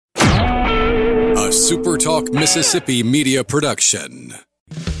SuperTalk Mississippi media production.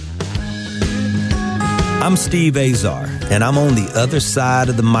 I'm Steve Azar, and I'm on the other side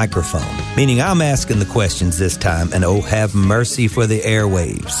of the microphone, meaning I'm asking the questions this time, and oh, have mercy for the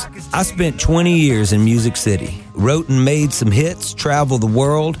airwaves. I spent 20 years in Music City, wrote and made some hits, traveled the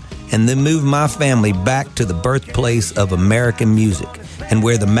world, and then moved my family back to the birthplace of American music and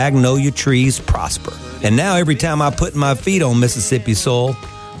where the magnolia trees prosper. And now every time I put my feet on Mississippi soil,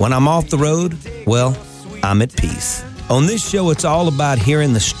 when I'm off the road, well, I'm at peace. On this show, it's all about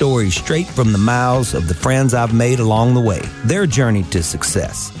hearing the stories straight from the mouths of the friends I've made along the way, their journey to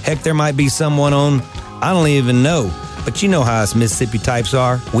success. Heck, there might be someone on I don't even know, but you know how us Mississippi types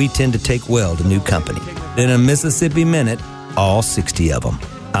are. We tend to take well to new company. In a Mississippi Minute, all 60 of them.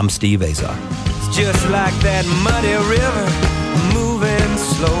 I'm Steve Azar. It's just like that muddy river, moving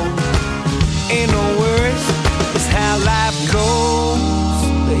slow. Ain't no worries, it's how life goes,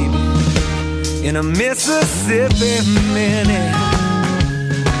 baby. In a Mississippi Minute.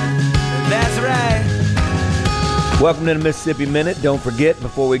 That's right. Welcome to the Mississippi Minute. Don't forget,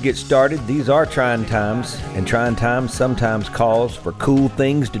 before we get started, these are trying times, and trying times sometimes calls for cool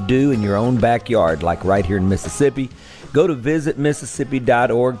things to do in your own backyard, like right here in Mississippi. Go to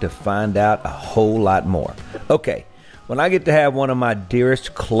visitmississippi.org to find out a whole lot more. Okay, when I get to have one of my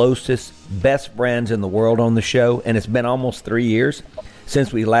dearest, closest, best friends in the world on the show, and it's been almost 3 years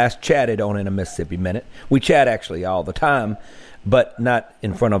since we last chatted on In a Mississippi Minute. We chat actually all the time, but not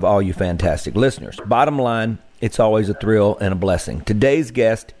in front of all you fantastic listeners. Bottom line, it's always a thrill and a blessing. Today's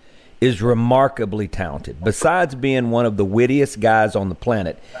guest is remarkably talented. Besides being one of the wittiest guys on the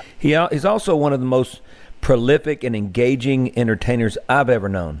planet, he's also one of the most prolific and engaging entertainers I've ever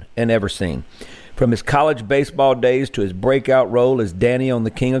known and ever seen. From his college baseball days to his breakout role as Danny on The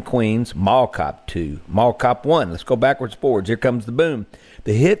King of Queens, Mall Cop 2, Mall Cop 1. Let's go backwards, forwards. Here comes the boom.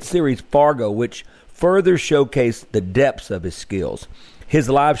 The hit series Fargo, which further showcased the depths of his skills. His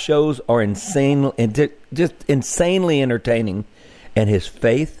live shows are insane and just insanely entertaining, and his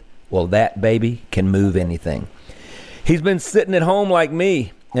faith, well, that baby can move anything. He's been sitting at home like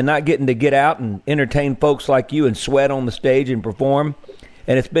me and not getting to get out and entertain folks like you and sweat on the stage and perform,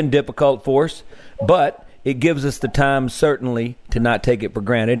 and it's been difficult for us, but it gives us the time, certainly, to not take it for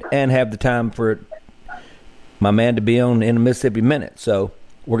granted and have the time for my man to be on In a Mississippi Minute. So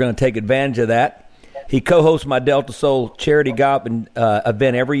we're going to take advantage of that. He co-hosts my Delta Soul charity golf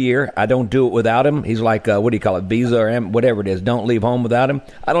event every year. I don't do it without him. He's like, what do you call it, Visa or whatever it is. Don't leave home without him.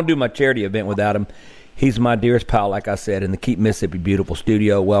 I don't do my charity event without him. He's my dearest pal, like I said, in the Keep Mississippi Beautiful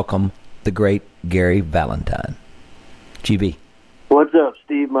studio. Welcome, the great Gary Valentine. GB. What's up,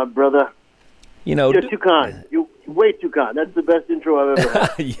 Steve, my brother? You know, you're too kind. You're way too kind. That's the best intro I've ever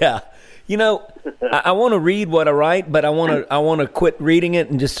had. Yeah. You know, I want to read what I write, but I want to quit reading it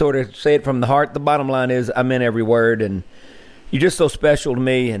and just sort of say it from the heart. The bottom line is I meant every word, and you're just so special to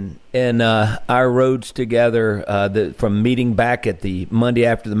me. And our roads together, from meeting back at the Monday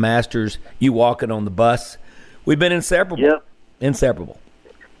after the Masters, you walking on the bus, we've been inseparable. Yep. Inseparable.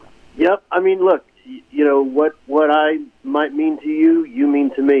 Yep. I mean, look, you know what I might mean to you, you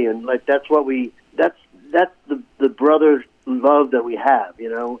mean to me, and like that's the brother love that we have. You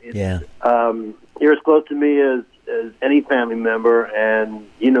know. Yeah. You're as close to me as any family member, and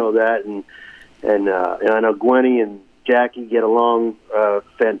you know that, and I know Gwenny and Jackie get along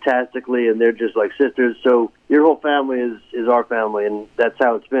fantastically, and they're just like sisters. So your whole family is our family, and that's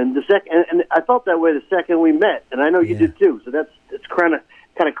how it's been. And I felt that way the second we met, and I know you did too. So it's kind of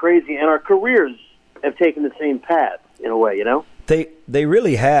crazy, and our careers have taken the same path in a way, you know. They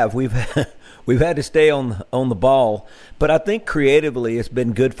really have. We've had to stay on the ball, but I think creatively it's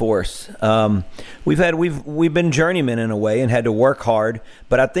been good for us. We've been journeymen in a way and had to work hard,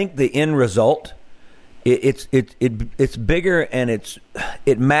 but I think the end result it's bigger and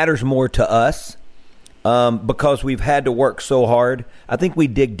it matters more to us because we've had to work so hard. I think we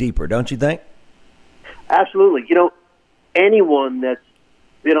dig deeper, don't you think? Absolutely. You know, anyone that's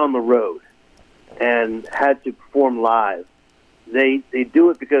been on the road and had to perform live, they do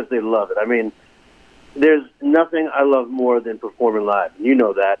it because they love it. I mean, there's nothing I love more than performing live. You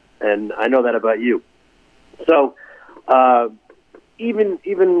know that, and I know that about you. So even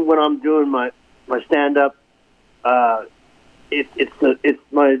when I'm doing my stand-up, it's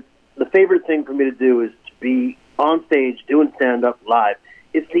the favorite thing for me to do is to be on stage doing stand-up live.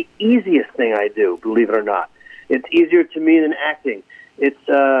 It's the easiest thing I do, believe it or not. It's easier to me than acting. It's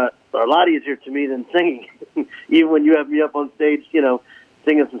a lot easier to me than singing. Even when you have me up on stage, you know,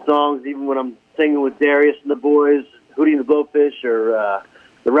 singing some songs, even when I'm singing with Darius and the boys, Hootie and the Blowfish, or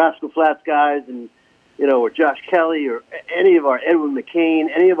the Rascal Flatts guys, and, you know, or Josh Kelly, or any of our Edwin McCain,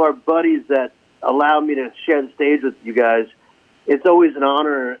 any of our buddies that allow me to share the stage with you guys. It's always an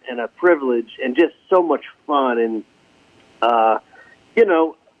honor and a privilege and just so much fun. And, I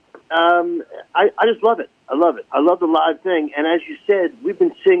just love it. I love it. I love the live thing. And as you said, we've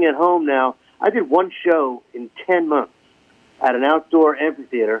been singing at home now. I did one show in 10 months at an outdoor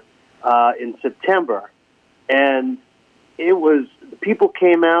amphitheater in September. And people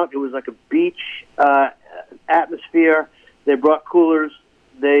came out. It was like a beach atmosphere. They brought coolers.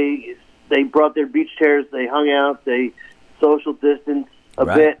 They brought their beach chairs. They hung out. They social distance a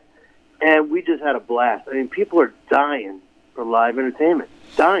bit. And we just had a blast. I mean, people are dying for live entertainment.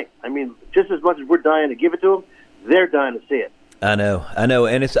 Dying. I mean, just as much as we're dying to give it to them, they're dying to see it. I know,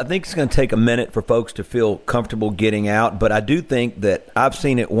 and I think it's going to take a minute for folks to feel comfortable getting out, but I do think that I've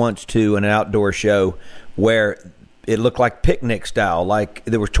seen it once, too, in an outdoor show where it looked like picnic style, like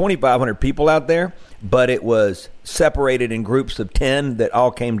there was 2,500 people out there, but it was separated in groups of 10 that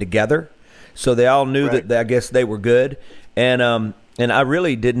all came together, so they all knew that I guess they were good, and I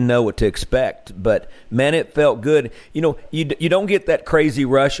really didn't know what to expect, but man, it felt good. You know, you don't get that crazy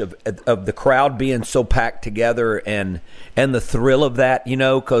rush of the crowd being so packed together and the thrill of that, you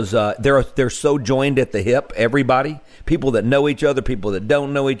know, because they're so joined at the hip. Everybody, people that know each other, people that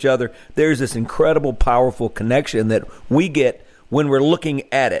don't know each other. There's this incredible, powerful connection that we get when we're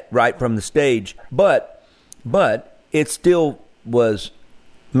looking at it right from the stage. But it still was,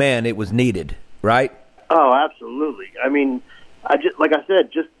 man, it was needed, right? Oh, absolutely. I mean, like I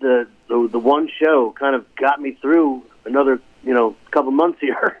said, just the one show kind of got me through another, couple months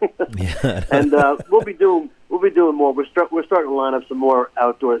here. Yeah. And we'll be doing more. We're starting to line up some more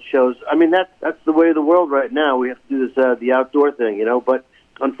outdoor shows. I mean, that's the way of the world right now. We have to do this the outdoor thing, But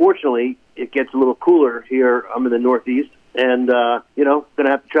unfortunately, it gets a little cooler here. I'm in the Northeast, and going to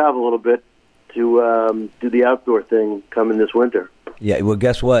have to travel a little bit to do the outdoor thing coming this winter. Yeah, well,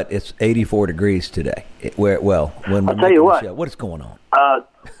 guess what? It's 84 degrees today. When I'll tell you what. What is going on?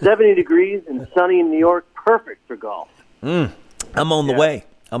 70 degrees and sunny in New York, perfect for golf. I'm on the way.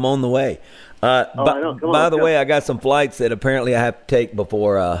 By the way, I got some flights that apparently I have to take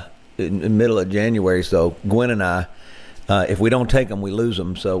before in the middle of January. So Gwen and I, if we don't take them, we lose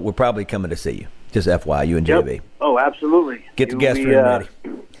them. So we're probably coming to see you. Just FYI, you and JB. Yep. Oh, absolutely. Get the guest room ready.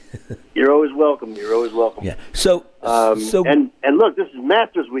 You're always welcome. Yeah. So and look, this is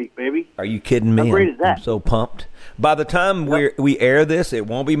Masters Week, baby. Are you kidding me? How great is that? I'm so pumped. By the time we air this, it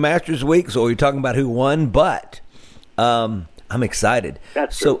won't be Masters Week, so we're talking about who won. But I'm excited.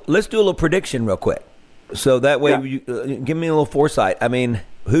 That's true. So let's do a little prediction real quick. So that way, you, give me a little foresight. I mean,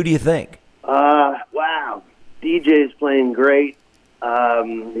 who do you think? Wow, DJ's playing great.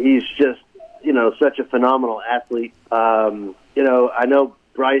 He's just such a phenomenal athlete. I know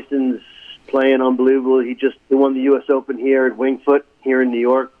Bryson's playing unbelievable. He won the U.S. Open here at Winged Foot here in New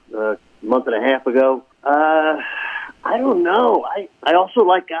York a month and a half ago. I don't know. I also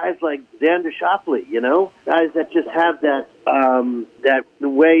like guys like Xander Schauffele, guys that just have that the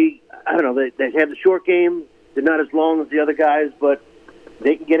way, I don't know, they have the short game. They're not as long as the other guys, but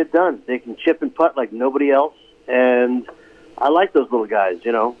they can get it done. They can chip and putt like nobody else, and I like those little guys,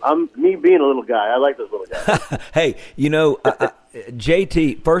 Me being a little guy, I like those little guys. Hey,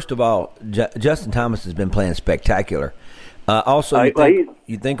 JT, first of all, Justin Thomas has been playing spectacular. Also,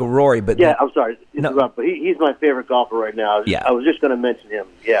 you think of Rory, but I'm sorry, but he's my favorite golfer right now. I was just going to mention him.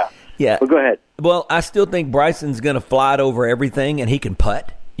 Yeah. Well, go ahead. Well, I still think Bryson's going to fly it over everything, and he can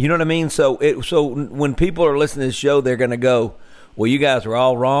putt. You know what I mean? So when people are listening to this show, they're going to go, well, you guys were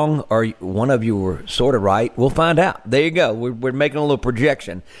all wrong, or one of you were sort of right. We'll find out. There you go. We're making a little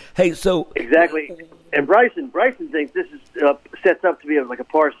projection. Hey, so exactly. And Bryson thinks this is sets up to be like a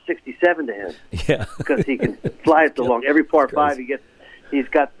par 67 to him. Yeah, because he can fly it so long. Every par 5 he's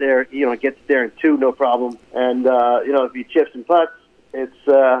got there. Gets there in 2, no problem. And if he chips and putts, he's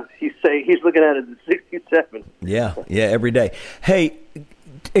looking at it at 67. Yeah, every day. Hey,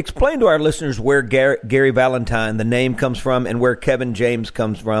 explain to our listeners where Gary Valentine, the name, comes from, and where Kevin James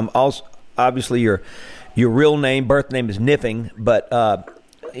comes from. Also, obviously, your real name, birth name is Niffing, but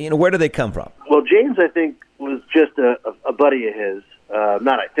where do they come from? Well, James, I think, was just a buddy of his.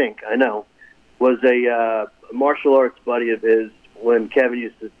 Not I think, I know. Was a martial arts buddy of his when Kevin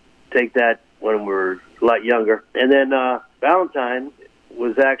used to take that when we were a lot younger. And then Valentine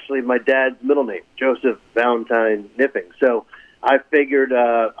was actually my dad's middle name, Joseph Valentine Niffing. So I figured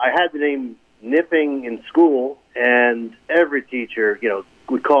I had the name Niffing in school, and every teacher,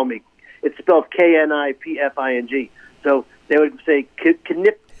 would call me. It's spelled Knipfing. So they would say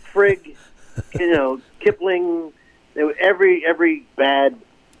Knipfrig, Kipling. Every bad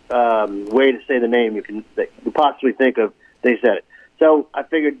way to say the name you can possibly think of, they said it. So I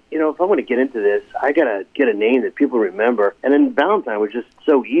figured, if I want to get into this, I got to get a name that people remember. And then Valentine was just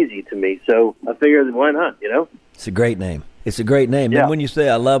so easy to me. So I figured, why not, It's a great name. It's a great name. Yeah. And when you say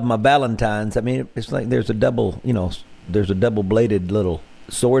I love my Valentines, I mean, it's like there's a double-bladed little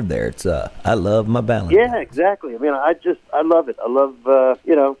sword there. It's I love my Valentines. Yeah, exactly. I mean, I love it. I love,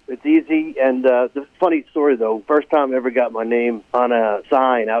 it's easy. And the funny story, though, first time I ever got my name on a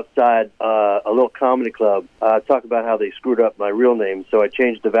sign outside a little comedy club, talk about how they screwed up my real name. So I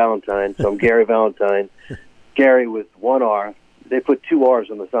changed to Valentine. So I'm Gary Valentine. Gary with one R. They put 2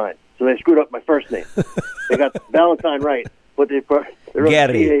 R's on the sign. So they screwed up my first name. They got Valentine right, but they wrote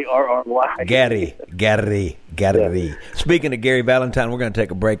Garry. Gary. Yeah. Speaking of Gary Valentine, we're going to take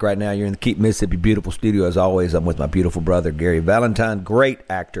a break right now. You're in the Keep Mississippi Beautiful studio. As always, I'm with my beautiful brother, Gary Valentine. Great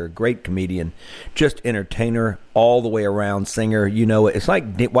actor, great comedian, just entertainer all the way around, singer. It's like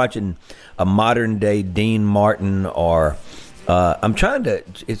watching a modern-day Dean Martin or...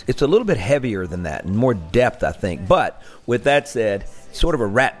 it's a little bit heavier than that and more depth, I think. But with that said, sort of a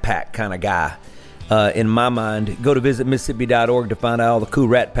Rat Pack kind of guy in my mind. Go to visit Mississippi.org to find out all the cool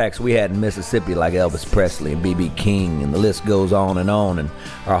Rat Packs we had in Mississippi, like Elvis Presley and B.B. King, and the list goes on. And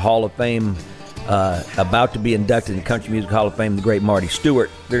our Hall of Fame, about to be inducted in the Country Music Hall of Fame, the great Marty Stewart.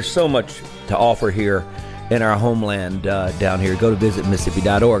 There's so much to offer here in our homeland down here. Go to visit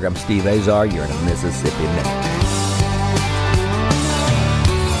Mississippi.org. I'm Steve Azar. You're in a Mississippi Minute.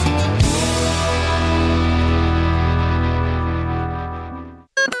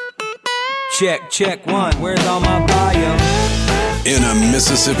 Check one. Where's all my volume? In a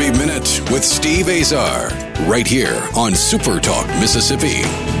Mississippi Minute with Steve Azar, right here on Super Talk Mississippi.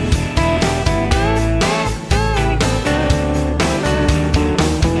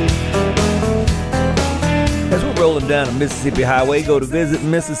 As we're rolling down a Mississippi highway, go to visit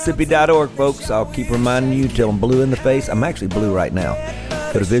Mississippi.org, folks. I'll keep reminding you till I'm blue in the face. I'm actually blue right now.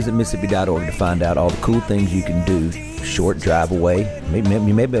 Go to visit Mississippi.org to find out all the cool things you can do. Short drive away. Maybe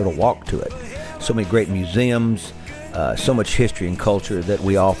you may be able to walk to it. So many great museums, so much history and culture that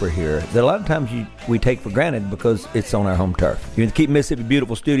we offer here that a lot of times we take for granted because it's on our home turf. You're in the Keep Mississippi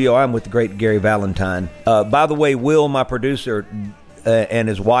Beautiful studio. I'm with the great Gary Valentine. By the way, Will, my producer, and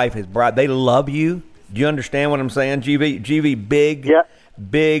his wife, his bride, they love you. Do you understand what I'm saying? GV,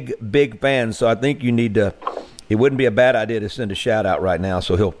 big fans. So I think you need to, it wouldn't be a bad idea to send a shout out right now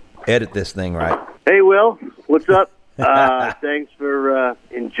so he'll edit this thing right. Hey, Will, what's up? Thanks for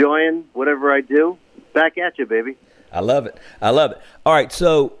enjoying whatever I do. Back at you, baby. I love it. All right,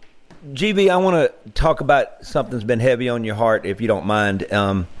 so, GV, I want to talk about something that's been heavy on your heart, if you don't mind.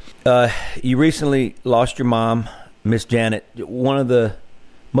 You recently lost your mom, Miss Janet, one of the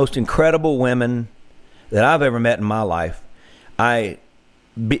most incredible women that I've ever met in my life.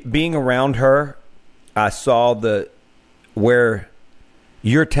 Being around her, I saw where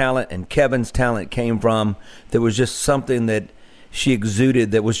your talent and Kevin's talent came from. There was just something that she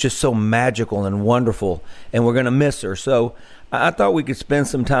exuded that was just so magical and wonderful, and we're going to miss her. So I thought we could spend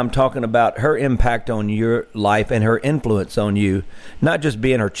some time talking about her impact on your life and her influence on you, not just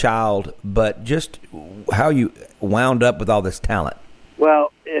being her child, but just how you wound up with all this talent.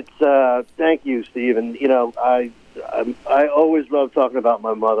 Well, it's thank you, Steve. And I always love talking about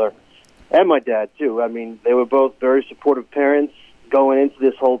my mother and my dad too. I mean, they were both very supportive parents going into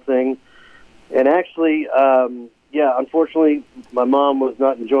this whole thing. And actually, unfortunately, my mom was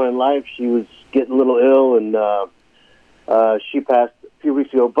not enjoying life. She was getting a little ill, and she passed a few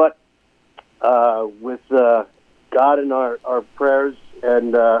weeks ago. But with God and our prayers,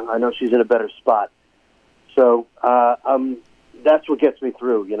 and I know she's in a better spot. So that's what gets me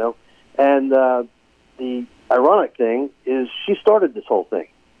through, And the ironic thing is she started this whole thing.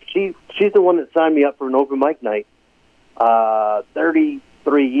 She's the one that signed me up for an open mic night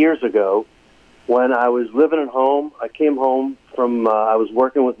 33 years ago when I was living at home. I came home from, I was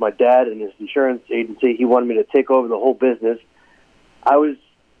working with my dad in his insurance agency. He wanted me to take over the whole business. I was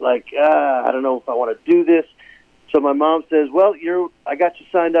like, I don't know if I want to do this. So my mom says, well, I got you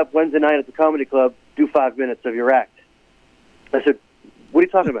signed up Wednesday night at the comedy club. Do 5 minutes of your act. I said, what are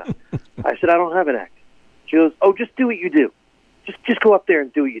you talking about? I said, I don't have an act. She goes, oh, just do what you do. Just go up there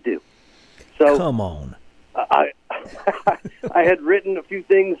and do what you do. So come on. I had written a few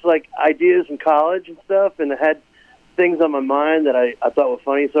things like ideas in college and stuff, and I had things on my mind that I thought were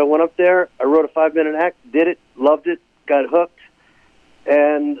funny. So I went up there, I wrote a 5-minute act, did it, loved it, got hooked,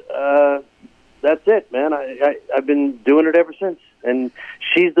 and that's it, man. I've been doing it ever since. And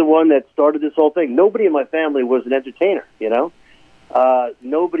she's the one that started this whole thing. Nobody in my family was an entertainer,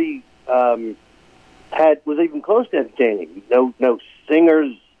 Nobody was even close to entertaining. No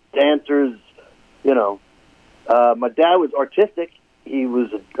singers, dancers, My dad was artistic. he was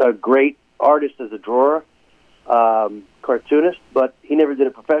a great artist as a drawer, cartoonist, but he never did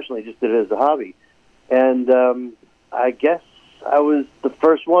it professionally. He just did it as a hobby. And I guess I was the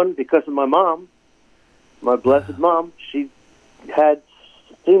first one because of my mom, my blessed mom. She had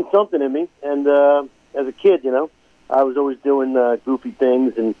seen something in me, and as a kid, I was always doing goofy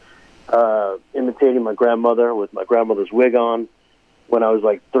things and imitating my grandmother with my grandmother's wig on when I was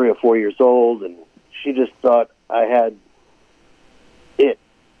like 3 or 4 years old, and she just thought I had it,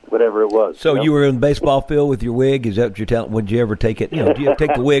 whatever it was. So you were in the baseball field with your wig? Is that what you're telling? Would you ever take it? Do you ever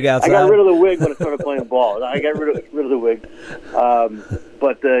take the wig outside? I got rid of the wig when I started playing ball. I got rid of the wig.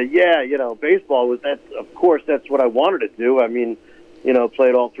 Baseball was that. Of course, that's what I wanted to do. I mean,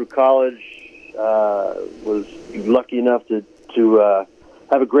 played all through college. Was lucky enough to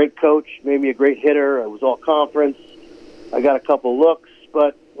have a great coach, made me a great hitter. I was all conference. I got a couple looks,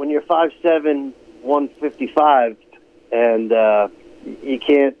 but when you're 5'7", 155, and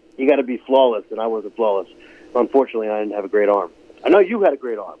you got to be flawless, and I wasn't flawless. Unfortunately, I didn't have a great arm. I know you had a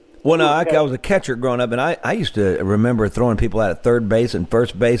great arm. Well, no, I was a catcher growing up, and I used to remember throwing people out at third base and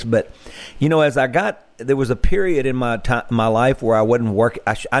first base. But, as there was a period in my life where I wasn't working.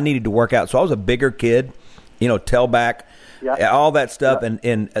 I needed to work out. So I was a bigger kid, tailback, all that stuff,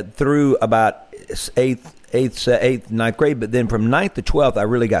 and through about eighth, ninth grade. But then from 9th to 12th, I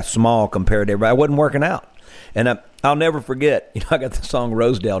really got small compared to everybody. I wasn't working out. And I'll never forget, I got the song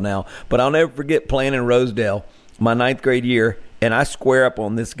Rosedale now, but I'll never forget playing in Rosedale my 9th grade year, and I square up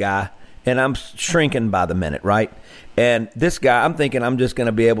on this guy, and I'm shrinking by the minute, right? And this guy, I'm thinking I'm just going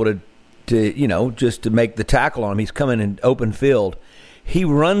to be able to just to make the tackle on him. He's coming in open field. He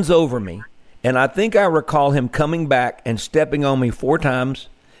runs over me, and I think I recall him coming back and stepping on me 4 times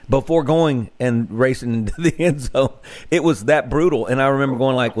before going and racing into the end zone. It was that brutal, and I remember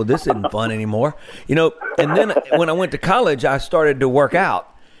going like, well, this isn't fun anymore. And then when I went to college, I started to work out.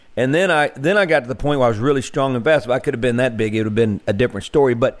 And then I got to the point where I was really strong and fast. If I could have been that big, it would have been a different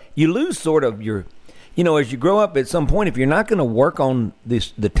story. But you lose sort of your, as you grow up at some point, if you're not going to work on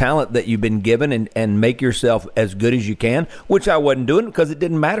the talent that you've been given and make yourself as good as you can, which I wasn't doing because it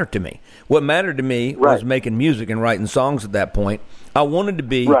didn't matter to me. What mattered to me was making music and writing songs at that point. I wanted to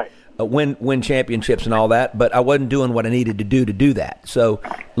be win championships and all that, but I wasn't doing what I needed to do that. So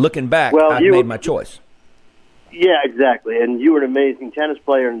looking back, I made my choice. Yeah, exactly. And you were an amazing tennis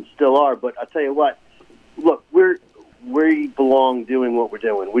player and still are. But I'll tell you what, look, we belong doing what we're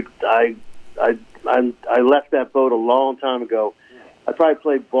doing. I left that boat a long time ago. I probably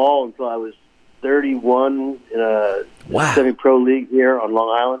played ball until I was 31 in a semi-pro league here on Long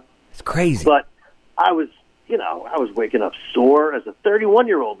Island. It's crazy. But I was waking up sore as a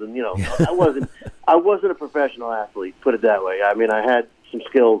 31-year-old, and I wasn't a professional athlete. Put it that way. I mean, I had some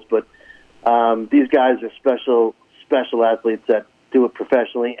skills, but these guys are special athletes that do it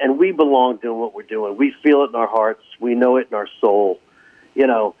professionally, and we belong doing what we're doing. We feel it in our hearts. We know it in our soul.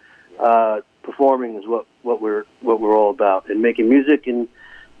 Performing is what we're all about, and making music and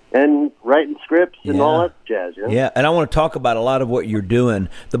writing scripts and all that jazz. Yeah, and I want to talk about a lot of what you're doing.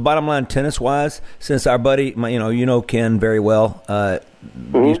 The bottom line, tennis-wise, since our buddy, Ken very well,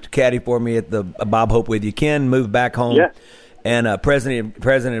 used to caddy for me at the Bob Hope with you. Ken moved back home, and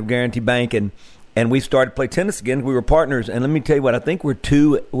president of Guarantee Bank, and we started to play tennis again. We were partners, and let me tell you what, I think we're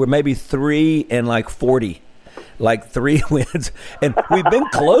maybe 3 and like 40. Like 3 wins, and we've been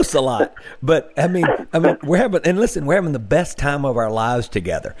close a lot. But I mean, we're having the best time of our lives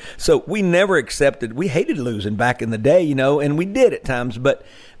together. So we never accepted. We hated losing back in the day, and we did at times. But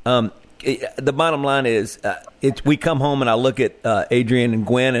the bottom line is, we come home and I look at Adrian and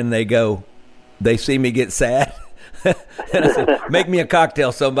Gwen, and they see me get sad. And I said, make me a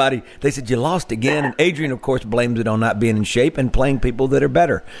cocktail, somebody. They said, you lost again. And Adrian, of course, blames it on not being in shape and playing people that are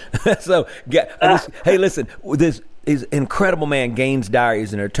better. So, hey, listen, this is incredible man, Gaines Dyer,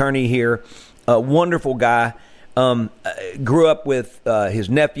 is an attorney here, a wonderful guy. Grew up with his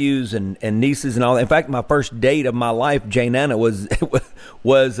nephews and nieces and all that. In fact, my first date of my life, Jane Anna, was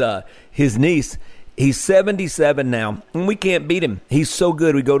his niece. He's 77 now, and we can't beat him. He's so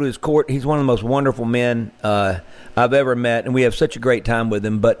good. We go to his court. He's one of the most wonderful men I've ever met, and we have such a great time with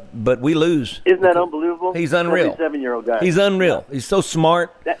him. But we lose. Isn't that unbelievable? He's unreal. 77-year-old guy. He's unreal. He's so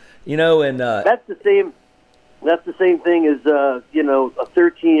smart. And that's the same. That's the same thing as a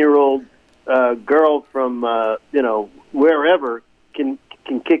 13-year-old girl from wherever can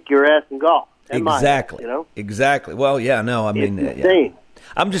kick your ass in golf. Exactly. Exactly. Well, yeah. No, I mean, it's insane.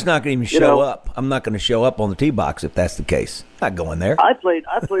 I'm just not going to even show up. I'm not going to show up on the tee box if that's the case. Not going there. I played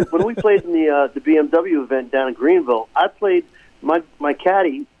when we played in the BMW event down in Greenville. I played my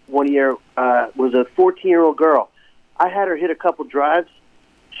caddy one year was a 14-year-old girl. I had her hit a couple drives.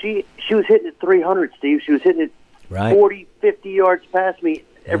 She was hitting it 300, Steve. She was hitting it right. 40, 50 yards past me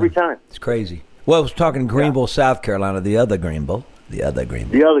every time. It's crazy. Well, I was talking Greenville, South Carolina, the other Greenville,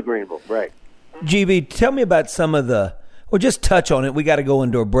 right. GB, tell me about some of just touch on it. We got to go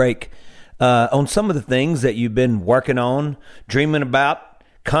into a break. On some of the things that you've been working on, dreaming about,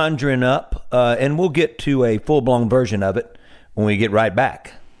 conjuring up, and we'll get to a full-blown version of it when we get right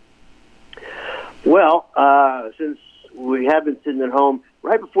back. Well, since we have been sitting at home,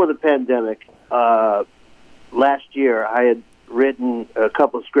 right before the pandemic, last year, I had written a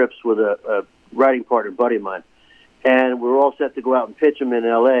couple of scripts with a writing partner, buddy of mine, and we were all set to go out and pitch them in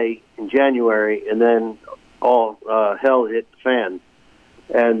L.A. in January, and then all hell hit the fan.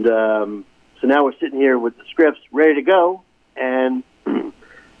 And so now we're sitting here with the scripts ready to go, and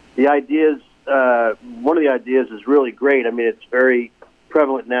the ideas, one of the ideas is really great. I mean, it's very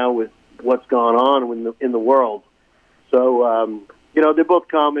prevalent now with what's gone on in the world. So, they're both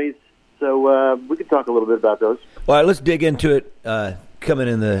comedies, so we could talk a little bit about those. All right, let's dig into it coming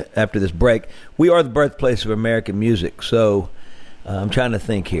in after this break. We are the birthplace of American music, so I'm trying to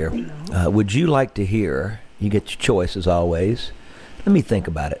think here. Would you like to hear, you get your choice as always, let me think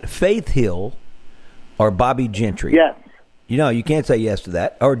about it, Faith Hill or Bobby Gentry? Yes. You can't say yes to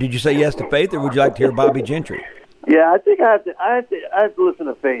that. Or did you say yes to Faith, or would you like to hear Bobby Gentry? Yeah, I think I have to listen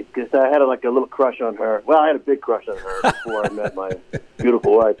to Faith because I had a little crush on her. Well, I had a big crush on her before I met my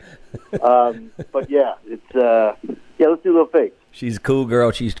beautiful wife. But yeah, let's do a little Faith. She's a cool girl.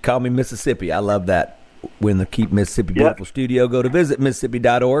 She's called me Mississippi. I love that. When the Keep Mississippi Beautiful studio, go to visit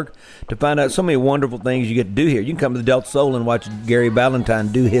Mississippi.org to find out so many wonderful things you get to do here. You can come to the Delta Soul and watch Gary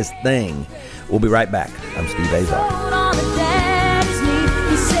Valentine do his thing. We'll be right back. I'm Steve Azar.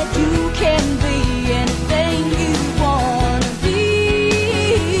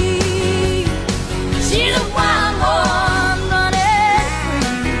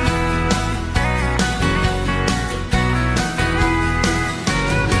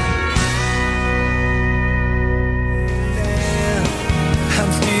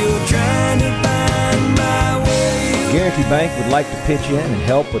 Guarantee Bank would like to pitch in and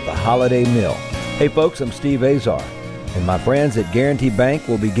help with the holiday meal. Hey folks, I'm Steve Azar, and my friends at Guarantee Bank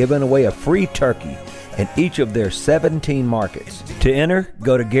will be giving away a free turkey in each of their 17 markets. To enter,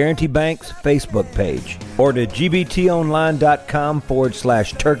 go to Guarantee Bank's Facebook page or to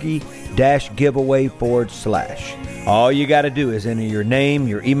gbtonline.com/turkey-giveaway/. All you got to do is enter your name,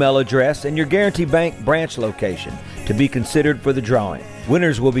 your email address, and your Guarantee Bank branch location to be considered for the drawing.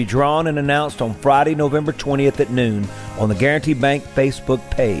 Winners will be drawn and announced on Friday, November 20th at noon on the Guarantee Bank Facebook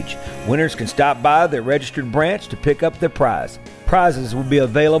page. Winners can stop by their registered branch to pick up their prize. Prizes will be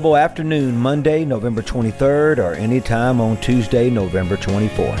available afternoon Monday, November 23rd, or anytime on Tuesday, November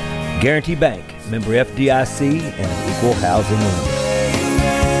 24th. Guarantee Bank, member FDIC, and an equal housing lender.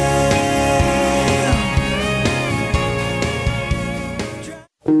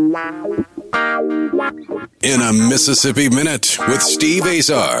 In a Mississippi Minute with Steve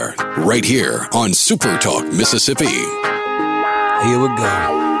Azar, right here on Super Talk Mississippi. Here we go.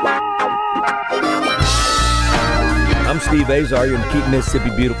 I'm Steve Azar. You're in the Keep Mississippi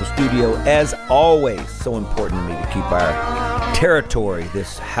Beautiful studio. As always, so important to me to keep our territory,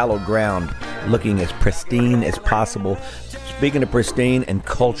 this hallowed ground, looking as pristine as possible. Speaking of pristine and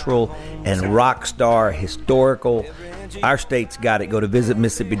cultural and rock star historical, our state's got it. Go to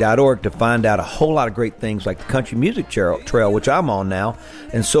visitmississippi.org to find out a whole lot of great things like the Country Music Trail, which I'm on now,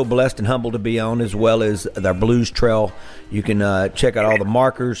 and so blessed and humbled to be on, as well as the Blues Trail. You can check out all the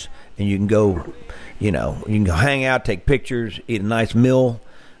markers, and you can go, you can go hang out, take pictures, eat a nice meal.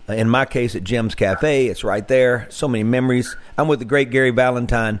 In my case, at Jim's Cafe, it's right there. So many memories. I'm with the great Gary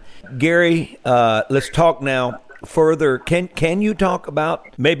Valentine. Gary, let's talk now. Further, can you talk about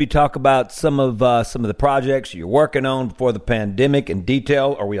some of the projects you're working on before the pandemic in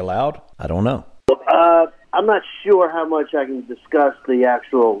detail? Are we allowed? I don't know. I'm not sure how much I can discuss the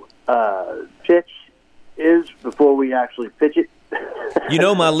actual pitch is before we actually pitch it.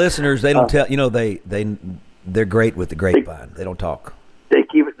 My listeners, they don't tell. They're great with the grapevine. They don't talk. They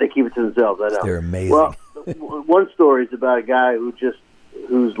keep it to themselves. I know. They're amazing. Well, one story is about a guy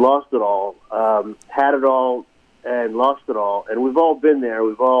who's lost it all, had it all, and lost it all. And we've all been there.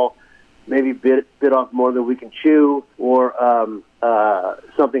 We've all maybe bit off more than we can chew, or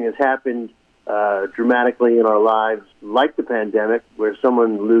something has happened dramatically in our lives, like the pandemic, where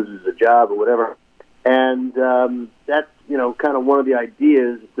someone loses a job or whatever. And that's, kind of one of the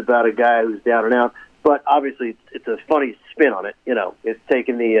ideas. It's about a guy who's down and out. But obviously, it's a funny spin on it. It's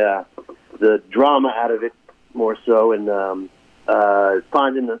taking the drama out of it more so. And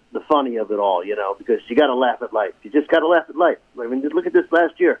finding the funny of it all, because you got to laugh at life. You just got to laugh at life. I mean, just look at this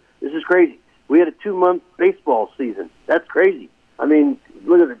last year. This is crazy. We had a 2-month baseball season. That's crazy. I mean,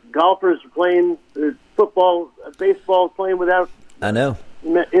 look at it. Golfers playing football, baseball playing without. I know.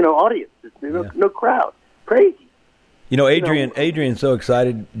 Audience. No crowd. Crazy. Adrian's so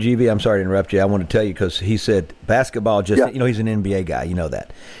excited, GV. I'm sorry to interrupt you. I want to tell you because he said basketball he's an NBA guy. You know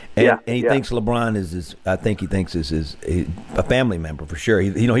that. And he thinks LeBron is a family member for sure.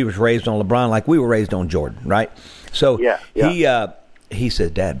 He was raised on LeBron like we were raised on Jordan, right? So he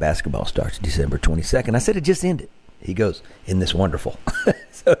says, Dad, basketball starts December 22nd. I said, it just ended. He goes, isn't this wonderful?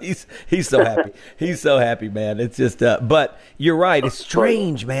 So he's so happy. He's so happy, man. It's just, but you're right. It's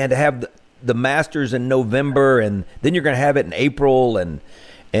strange, man, to have the Masters in November, and then you're going to have it in April, and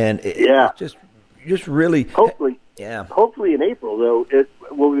it's just really. Hopefully in April, though,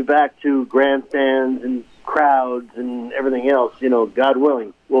 we'll be back to grandstands and crowds and everything else. God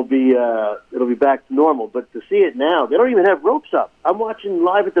willing, it'll be back to normal. But to see it now, they don't even have ropes up. I'm watching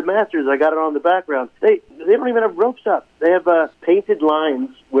live at the Masters. I got it on the background. They don't even have ropes up. They have painted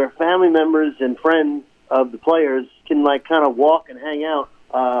lines where family members and friends of the players can kind of walk and hang out.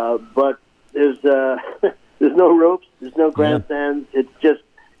 But there's no ropes. There's no grandstands. It's just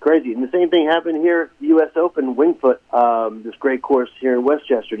crazy. And the same thing happened here at the U.S. Open, Wingfoot, this great course here in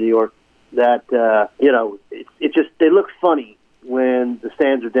Westchester, New York, that, it just, they look funny when the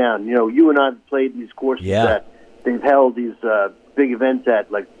stands are down. You and I have played these courses that they've held these big events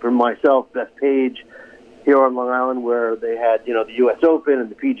at, like for myself, Bethpage here on Long Island, where they had, the U.S. Open and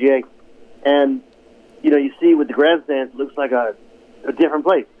the PGA. And, you see with the grandstands, it looks like a different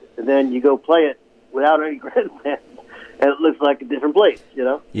place. And then you go play it without any grandstands, and it looks like a different place,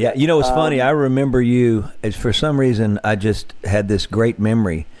 Yeah, it's funny. I remember you, for some reason, I just had this great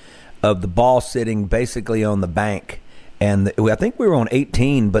memory of the ball sitting basically on the bank. And I think we were on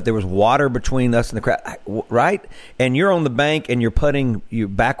 18, but there was water between us and the crowd, right? And you're on the bank and you're putting you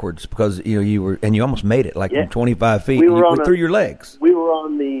backwards because you were, and you almost made it from 25 feet. Through your legs. We were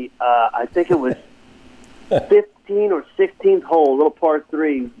on the, I think it was 15 or 16th hole, little par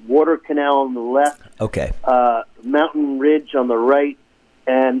 3, water canal on the left. Okay. Mountain ridge on the right,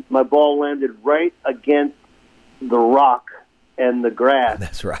 and my ball landed right against the rock and the grass.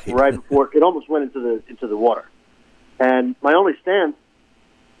 That's right. Right before it almost went into the water. And my only stance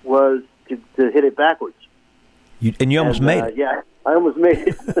was to hit it backwards. You almost made it. Yeah, I almost made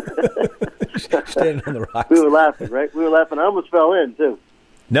it. Standing on the rocks. We were laughing, right? We were laughing. I almost fell in, too.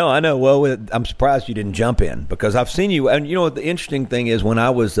 No, I know. Well, I'm surprised you didn't jump in because I've seen you. And what the interesting thing is when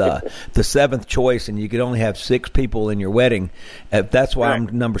I was the 7th choice and you could only have 6 people in your wedding, that's why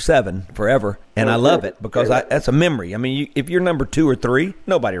I'm number 7 forever. And I love it because that's a memory. I mean, if you're number 2 or 3,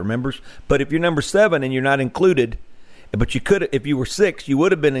 nobody remembers. But if you're number 7 and you're not included, but you could, if you were 6, you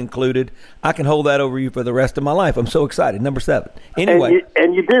would have been included. I can hold that over you for the rest of my life. I'm so excited. Number 7. Anyway,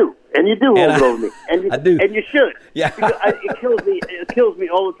 and you do hold it over me, and I do, and you should. Yeah, it kills me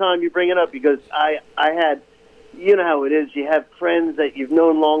all the time you bring it up because I had, how it is. You have friends that you've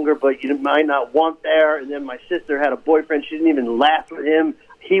known longer, but you might not want there. And then my sister had a boyfriend. She didn't even laugh with him.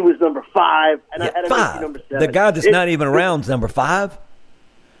 He was number 5, and I had to make you number 7. The guy that's not even around's number 5.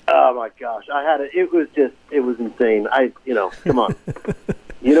 Oh my gosh, it was insane. Come on.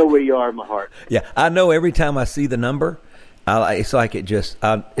 You know where you are in my heart. Yeah, I know every time I see the number, it's like it just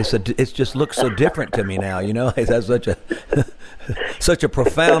looks so different to me now, It has such a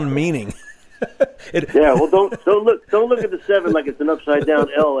profound meaning. Well, don't look at the 7 like it's an upside down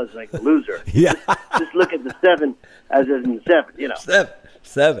L as like a loser. Yeah. Just look at the 7 as in 7,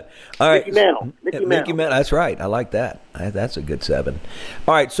 7. All right. Mickey Mantle. That's right. I like that. That's a good 7.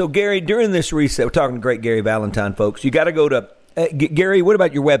 All right. So, Gary, during this reset, we're talking to great Gary Valentine, folks. You got to go to Gary. What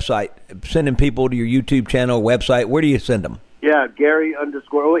about your website? Sending people to your YouTube channel, website. Where do you send them? Yeah,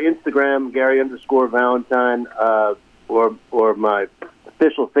 Instagram, Gary_Valentine, or my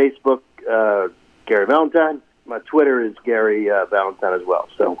official Facebook, Gary Valentine. My Twitter is Gary Valentine as well.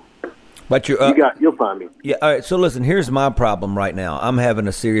 So. But you'll find me. Yeah. All right. So listen, here's my problem right now. I'm having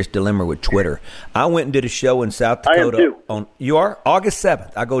a serious dilemma with Twitter. I went and did a show in South Dakota. I am too. You are August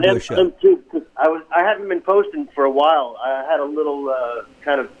 7th. I go do a show. I am too. I haven't been posting for a while. I had a little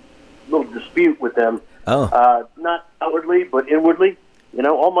little dispute with them. Oh. Not outwardly, but inwardly.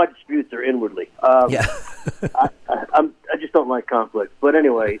 All my disputes are inwardly. Yeah. I just don't like conflict. But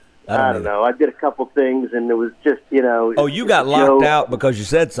anyway. I don't know. I did a couple things, and it was just, Oh, you got locked out because you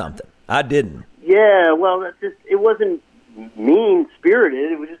said something. I didn't. Yeah, well, it wasn't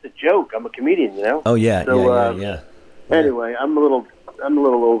mean-spirited. It was just a joke. I'm a comedian, Oh, yeah, so, yeah. Anyway, I'm a little I'm a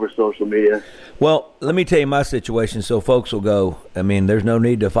little over social media. Well, let me tell you my situation so folks will go, I mean, there's no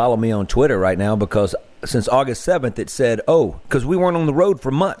need to follow me on Twitter right now because since August 7th it said, because we weren't on the road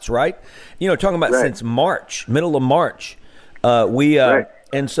for months, right? Talking about since March, middle of March,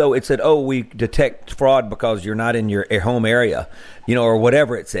 and so it said, we detect fraud because you're not in your home area, or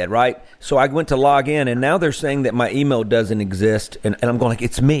whatever it said, right? So I went to log in, and now they're saying that my email doesn't exist, and I'm going like,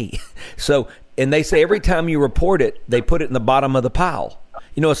 it's me. So, and they say every time you report it, they put it in the bottom of the pile.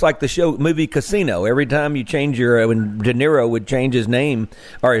 It's like the movie Casino. Every time you change when De Niro would change his name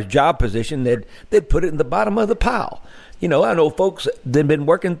or his job position, they'd put it in the bottom of the pile. I know folks that have been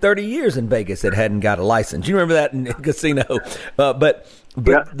working 30 years in Vegas that hadn't got a license. You remember that in Casino? But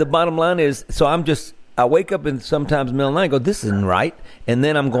the bottom line is, so I wake up and sometimes in the middle of the night and go, this isn't right. And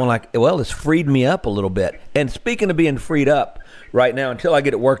then I'm going like, well, it's freed me up a little bit. And speaking of being freed up right now, until I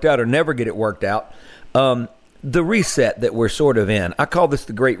get it worked out or never get it worked out, the reset that we're sort of in, I call this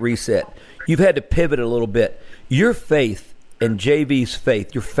the Great Reset. You've had to pivot a little bit. Your faith and JV's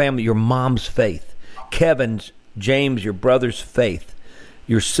faith, your family, your mom's faith, Kevin's, James, your brother's faith,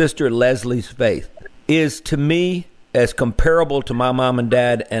 your sister Leslie's faith, is to me as comparable to my mom and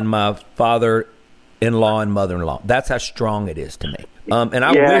dad and my father-in-law and mother-in-law. That's how strong it is to me. And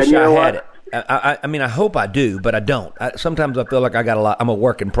I wish I had it. I mean, I hope I do, but I don't. Sometimes I feel like I got a lot. I'm a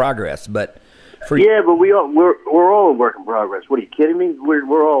work in progress, but but we're all a work in progress. What are you kidding me?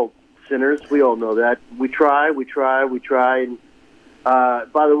 We're all sinners. We all know that. We try. And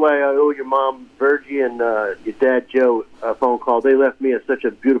by the way, I owe your mom Virgie and your dad Joe a phone call. They left me such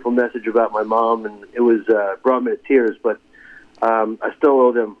a beautiful message about my mom, and it was brought me to tears. But I still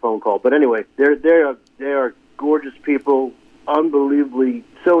owe them a phone call. But anyway, they are gorgeous people, unbelievably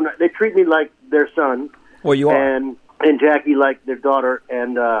so. They treat me like their son. Well, you are, and Jackie like their daughter,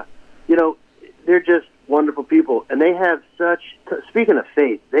 and they're just wonderful people. And they have such. Speaking of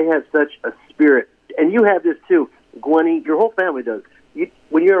faith, they have such a spirit, and you have this too. Gwenny, your whole family does.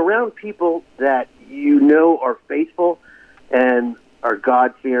 When you're around people that are faithful and are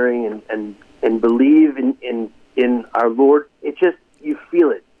God-fearing and believe in our Lord, it just, you feel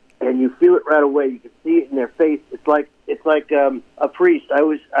it, and you feel it right away. You can see it in their face. It's like a priest.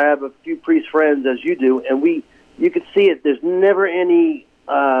 I have a few priest friends, as you do, and you can see it. There's never any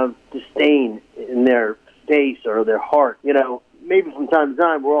disdain in their face or their heart. Maybe from time to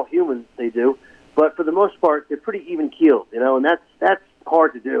time, we're all humans, they do. But for the most part, they're pretty even keeled, and that's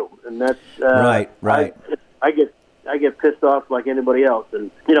hard to do, and that's right. I get pissed off like anybody else,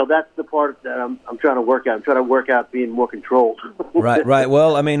 and that's the part that I'm trying to work out. I'm trying to work out being more controlled. Right.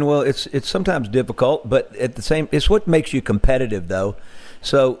 Well, I mean, it's sometimes difficult, but at the same, it's what makes you competitive, though.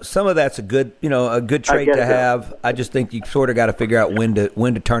 So some of that's a good trait to have. I just think you sort of got to figure out when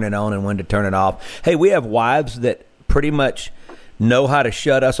to turn it on and when to turn it off. Hey, we have wives that pretty much know how to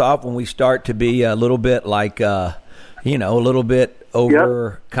shut us off when we start to be a little bit like, a little bit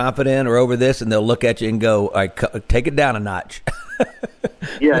overconfident or over this, and they'll look at you and go, all right, take it down a notch.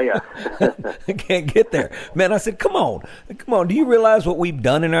 Yeah. I can't get there. Man, I said, come on. Do you realize what we've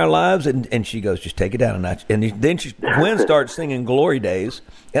done in our lives? And she goes, just take it down a notch. And then Gwen starts singing Glory Days,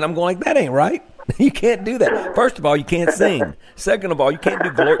 and I'm going like, that ain't right. You can't do that. First of all, you can't sing. Second of all, you can't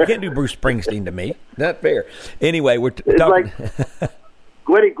do glory. You can't do Bruce Springsteen to me. Not fair. Anyway, we're talking.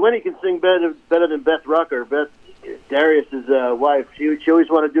 Like Gwenny can sing better than Beth Rucker. Darius's wife. She always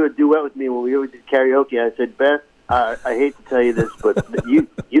wanted to do a duet with me when we always did karaoke. I said, Beth, I hate to tell you this, but you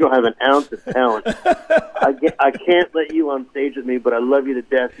don't have an ounce of talent. I can't let you on stage with me, but I love you to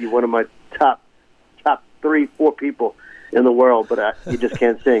death. You're one of my top 3-4 people in the world, but you just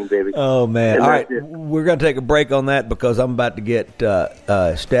can't sing, baby. Oh, man. And all right, we're going to take a break on that because I'm about to get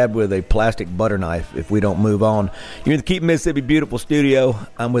stabbed with a plastic butter knife if we don't move on. You're in the Keep Mississippi Beautiful studio.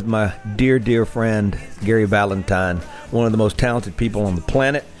 I'm with my dear, dear friend, Gary Valentine, one of the most talented people on the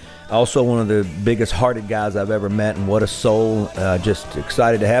planet. Also one of the biggest hearted guys I've ever met, and what a soul. Just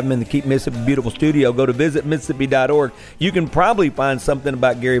excited to have him in the Keep Mississippi Beautiful studio. Go to visitmississippi.org. You can probably find something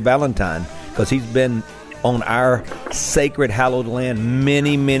about Gary Valentine because he's been on our sacred, hallowed land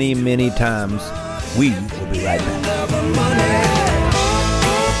many, many, many times. We will be right back.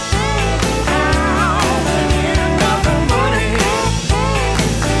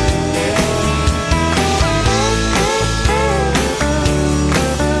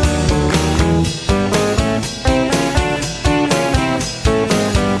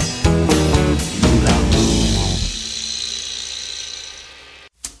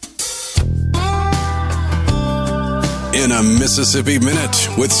 In a Mississippi Minute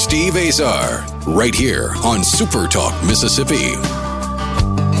with Steve Azar, right here on Super Talk Mississippi.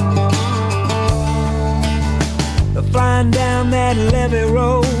 Flying down that that levee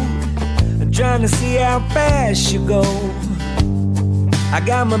road, trying to see how fast you go. I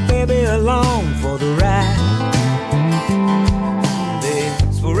got my baby along for the ride.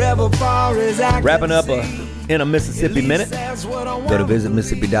 There's forever far as I can Wrapping up see. in a Mississippi Minute. Go to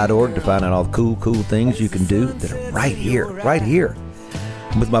visitmississippi.org to find out all the cool things you can do that are right here.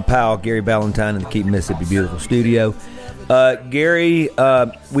 I'm with my pal Gary Valentine in the Keep Mississippi Beautiful studio. Gary,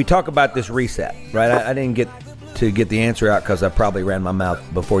 we talk about this reset, right? I didn't get the answer out because I probably ran my mouth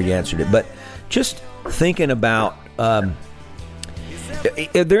before you answered it. But just thinking about, are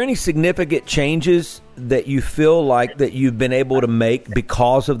there any significant changes that you feel like that you've been able to make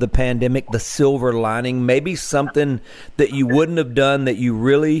because of the pandemic, the silver lining, maybe something that you wouldn't have done that you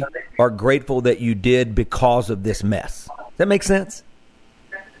really are grateful that you did because of this mess? Does that make sense?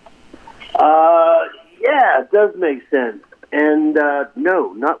 Yeah, it does make sense. And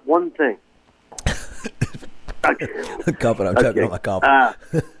no, not one thing. I'm choking on my coffee.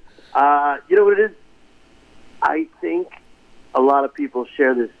 You know what it is? I think a lot of people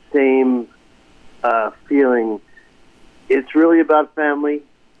share the same feeling. It's really about family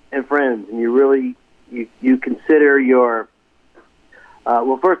and friends, and you really you consider your.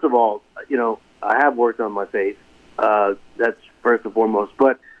 Well, first of all, you know, I have worked on my faith. That's first and foremost.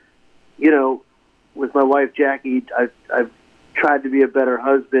 But you know, with my wife Jackie, I've tried to be a better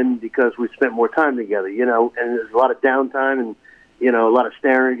husband because we spent more time together. You know, and there's a lot of downtime and you know a lot of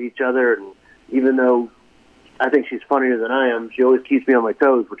staring at each other. And even though I think she's funnier than I am, she always keeps me on my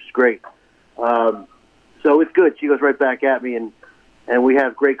toes, which is great. So it's good. She goes right back at me, and we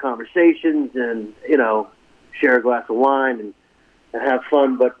have great conversations, and you know, share a glass of wine and have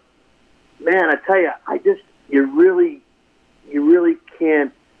fun. But man, I tell you, you really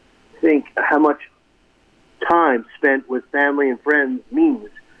can't think how much time spent with family and friends means,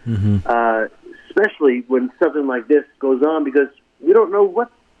 especially when something like this goes on, because we don't know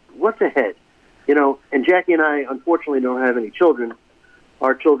what's ahead. You know, and Jackie and I, unfortunately, don't have any children.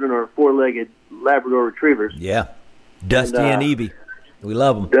 Our children are four-legged Labrador retrievers. Yeah, Dusty and Evie. We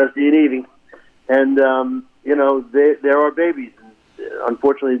love them. Dusty and Evie. And, you know, they're our babies.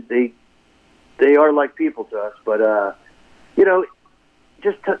 Unfortunately, they are like people to us. But, you know,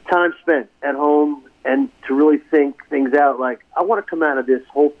 just time spent at home and to really think things out. Like, I want to come out of this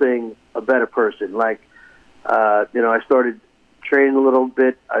whole thing a better person. Like, you know, I started training a little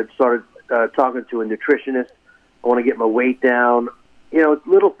bit. I started talking to a nutritionist. I want to get my weight down. You know, it's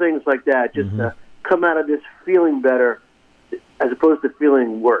little things like that. Just come out of this feeling better as opposed to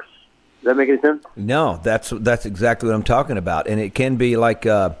feeling worse. Does that make any sense? No, that's exactly what I'm talking about. And it can be like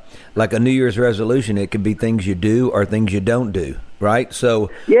a New Year's resolution. It can be things you do or things you don't do, right? So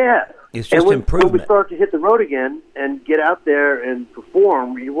yeah, it's just improvement. When we start to hit the road again and get out there and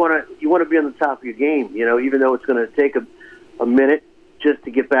perform, you want to be on the top of your game. You know, even though it's going to take a minute just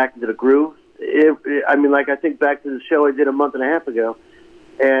to get back into the groove. I mean, like I think back to the show I did a month and a half ago,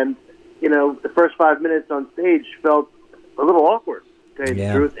 and you know, the first 5 minutes on stage felt a little awkward, to tell you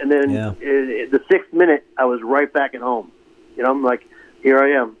the truth. And then the 6th minute, I was right back at home. You know, I'm like, here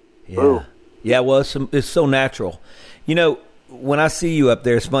I am. Yeah, Boom. Yeah. Well, it's so natural. You know, when I see you up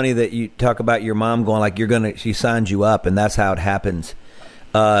there, it's funny that you talk about your mom going like she signed you up, and that's how it happens,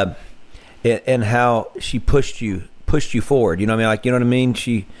 and how she pushed you forward. You know what I mean? Like, you know what I mean?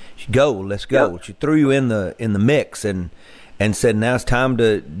 She let's go. Yep. She threw you in the mix and said, now it's time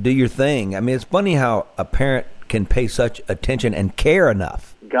to do your thing. I mean, it's funny how a parent can pay such attention and care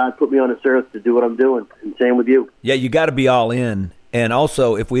enough. God put me on this earth to do what I'm doing, and same with you. Yeah, you got to be all in. And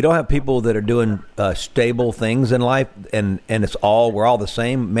also, if we don't have people that are doing stable things in life, and we're all the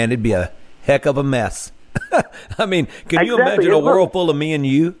same, man, it'd be a heck of a mess. I mean, can you imagine a world full of me and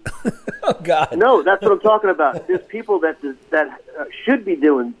you? Oh, God. No, that's what I'm talking about. There's people that should be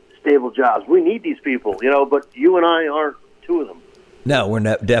doing stable jobs. We need these people, you know, but you and I aren't two of them. No, we're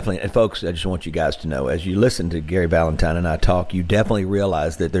not, definitely. And, folks, I just want you guys to know, as you listen to Gary Valentine and I talk, you definitely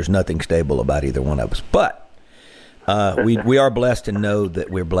realize that there's nothing stable about either one of us. But we are blessed and know that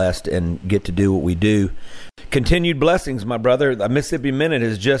we're blessed and get to do what we do. Continued blessings, my brother. The Mississippi Minute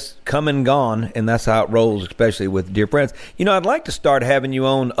has just come and gone, and that's how it rolls, especially with dear friends. You know, I'd like to start having you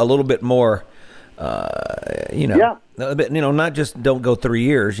on a little bit more, not just don't go 3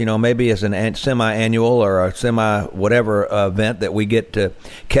 years, you know, maybe as an semi-annual or a semi-whatever event that we get to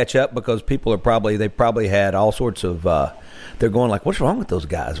catch up, because people they probably had all sorts of, they're going like, what's wrong with those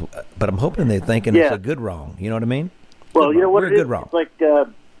guys? But I'm hoping they're thinking it's a good wrong. You know what I mean? Well, you know what it is? It's like,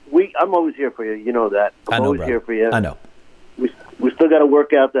 I'm always here for you. You know that. I'm always here for you. I know. We still got to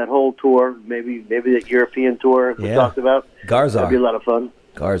work out that whole tour. Maybe that European tour we talked about. Garzar. That'd be a lot of fun.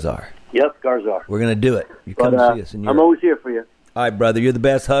 Garzar. Yep, Garzar. We're going to do it. You come see us. I'm always here for you. All right, brother. You're the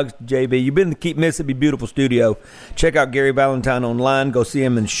best. Hugs to JB. You've been in the Keep Mississippi Beautiful studio. Check out Gary Valentine online. Go see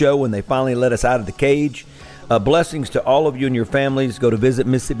him in the show when they finally let us out of the cage. Blessings to all of you and your families. Go to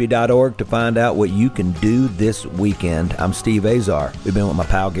visitmississippi.org to find out what you can do this weekend. I'm Steve Azar. We've been with my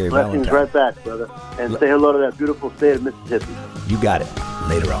pal Gary Valentine. Blessings right back, brother. And say hello to that beautiful state of Mississippi. You got it.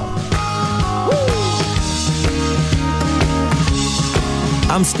 Later on.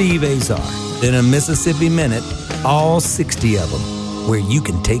 I'm Steve Azar. In a Mississippi Minute, all 60 of them, where you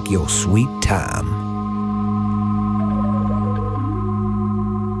can take your sweet time.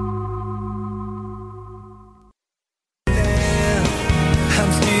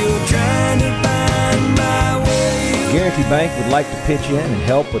 Guarantee Bank would like to pitch in and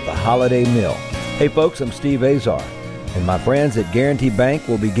help with the holiday meal. Hey folks, I'm Steve Azar, and my friends at Guarantee Bank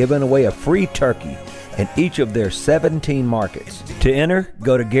will be giving away a free turkey in each of their 17 markets. To enter,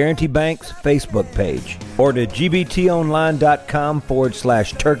 go to Guarantee Bank's Facebook page or to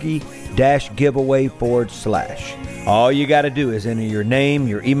gbtonline.com/turkey-giveaway/. All you got to do is enter your name,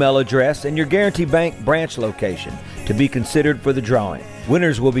 your email address, and your Guarantee Bank branch location to be considered for the drawing.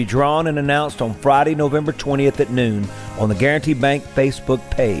 Winners will be drawn and announced on Friday, November 20th at noon on the Guarantee Bank Facebook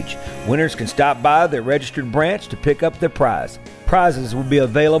page. Winners can stop by their registered branch to pick up their prize. Prizes will be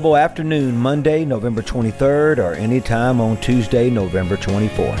available afternoon Monday, November 23rd, or anytime on Tuesday, November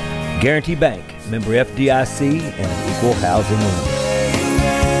 24th. Guarantee Bank, member FDIC, and an equal housing lender.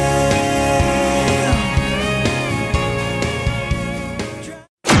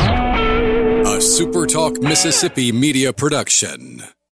 A SuperTalk Mississippi media production.